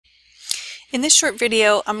In this short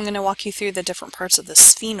video, I'm going to walk you through the different parts of the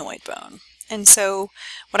sphenoid bone. And so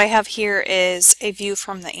what I have here is a view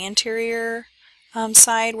from the anterior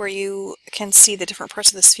side where you can see the different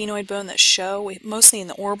parts of the sphenoid bone that show, mostly in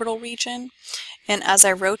the orbital region. And as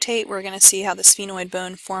I rotate, we're going to see how the sphenoid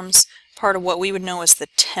bone forms part of what we would know as the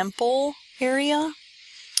temple area.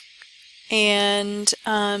 And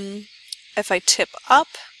if I tip up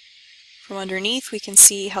from underneath, we can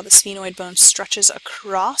see how the sphenoid bone stretches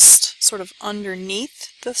across, sort of underneath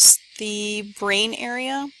the brain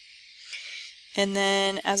area. And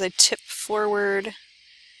then as I tip forward,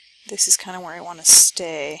 this is kind of where I want to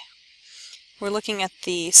stay. We're looking at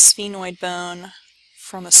the sphenoid bone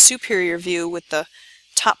from a superior view with the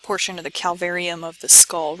top portion of the calvarium of the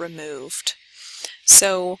skull removed.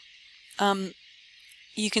 So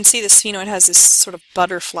you can see the sphenoid has this sort of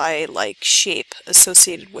butterfly-like shape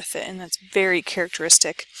associated with it, and that's very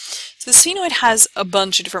characteristic. So the sphenoid has a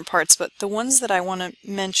bunch of different parts, but the ones that I want to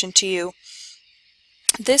mention to you,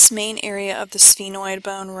 this main area of the sphenoid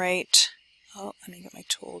bone right, oh, let me get my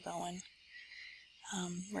tool going,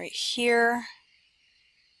 right here,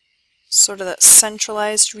 sort of that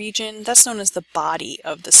centralized region, that's known as the body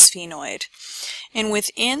of the sphenoid. And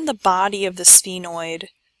within the body of the sphenoid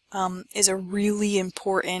is a really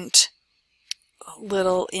important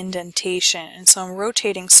little indentation. And so I'm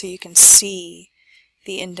rotating so you can see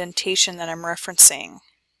the indentation that I'm referencing.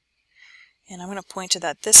 And I'm going to point to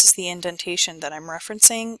that. This is the indentation that I'm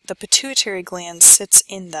referencing. The pituitary gland sits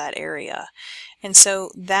in that area. And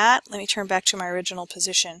so that, let me turn back to my original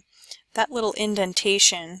position, that little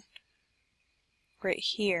indentation right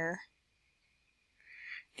here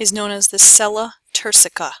is known as the sella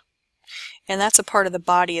turcica. And that's a part of the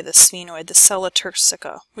body of the sphenoid, the sella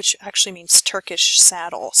turcica, which actually means Turkish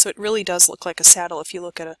saddle. So it really does look like a saddle if you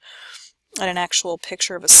look at an actual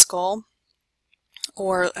picture of a skull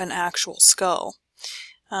or an actual skull.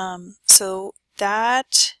 So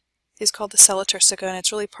that is called the sella turcica, and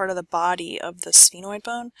it's really part of the body of the sphenoid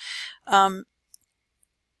bone.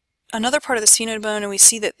 Another part of the sphenoid bone, and we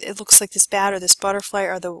see that it looks like this bat or this butterfly,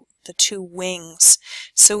 are the two wings.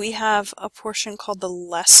 So we have a portion called the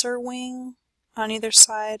lesser wing on either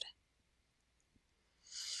side.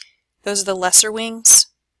 Those are the lesser wings,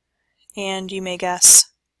 and you may guess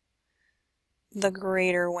the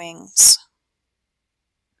greater wings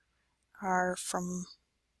are from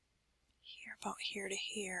here, about here to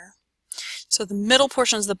here. So the middle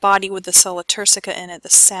portion is the body with the sella turcica in it, the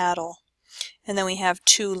saddle. And then we have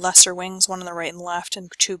two lesser wings, one on the right and left, and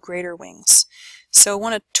two greater wings. So I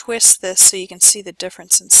want to twist this so you can see the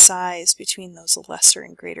difference in size between those lesser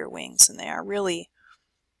and greater wings, and they are really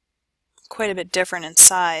quite a bit different in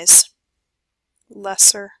size.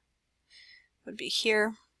 Lesser would be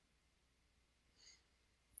here,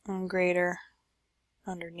 and greater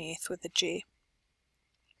underneath with a G.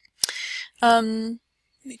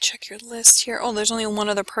 Let me check your list here. Oh, there's only one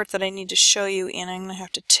other part that I need to show you, and I'm going to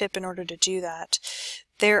have to tip in order to do that.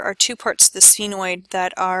 There are two parts of the sphenoid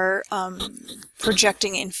that are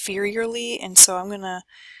projecting inferiorly, and so I'm going to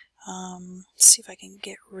see if I can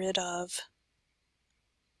get rid of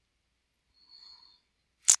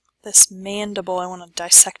this mandible. I want to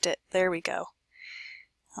dissect it. There we go.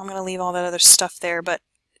 I'm going to leave all that other stuff there, but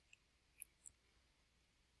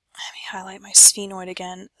let me highlight my sphenoid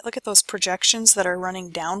again. Look at those projections that are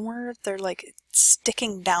running downward. They're like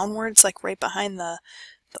sticking downwards, like right behind the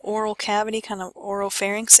oral cavity, kind of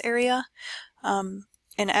oropharynx area. And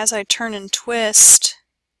as I turn and twist,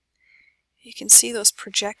 you can see those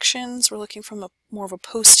projections. We're looking from more of a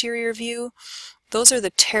posterior view. Those are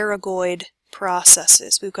the pterygoid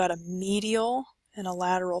processes. We've got a medial and a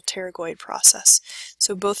lateral pterygoid process.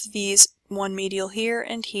 So both of these, one medial here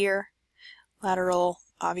and here, lateral,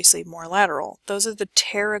 obviously more lateral. Those are the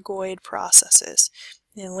pterygoid processes.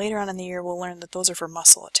 And later on in the year we'll learn that those are for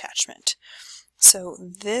muscle attachment. So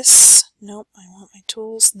this, nope, I want my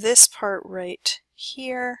tools, this part right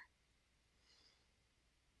here,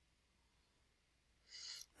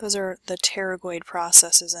 those are the pterygoid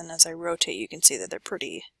processes, and as I rotate you can see that they're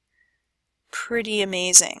pretty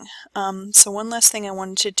amazing. So one last thing I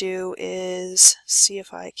wanted to do is see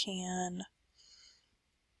if I can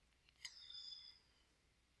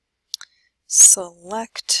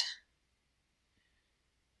select,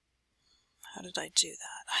 how did I do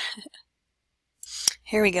that?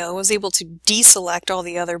 Here we go. I was able to deselect all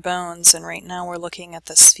the other bones, and right now we're looking at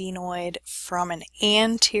the sphenoid from an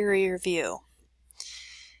anterior view.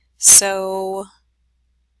 So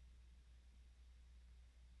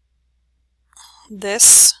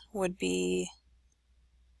this would be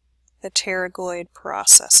the pterygoid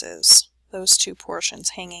processes those two portions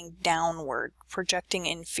hanging downward, projecting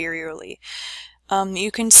inferiorly.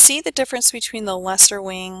 You can see the difference between the lesser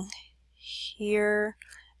wing here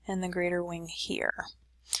and the greater wing here.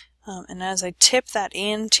 And as I tip that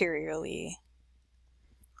anteriorly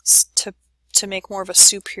to make more of a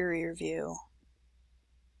superior view,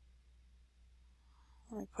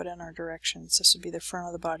 let me put in our directions. This would be the front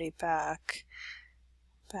of the body, back,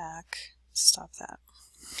 back. Stop that.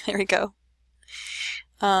 There we go.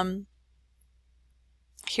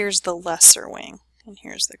 Here's the lesser wing, and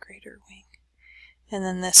here's the greater wing. And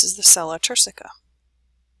then this is the sella turcica.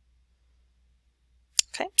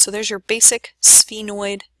 Okay, so there's your basic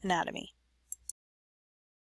sphenoid anatomy.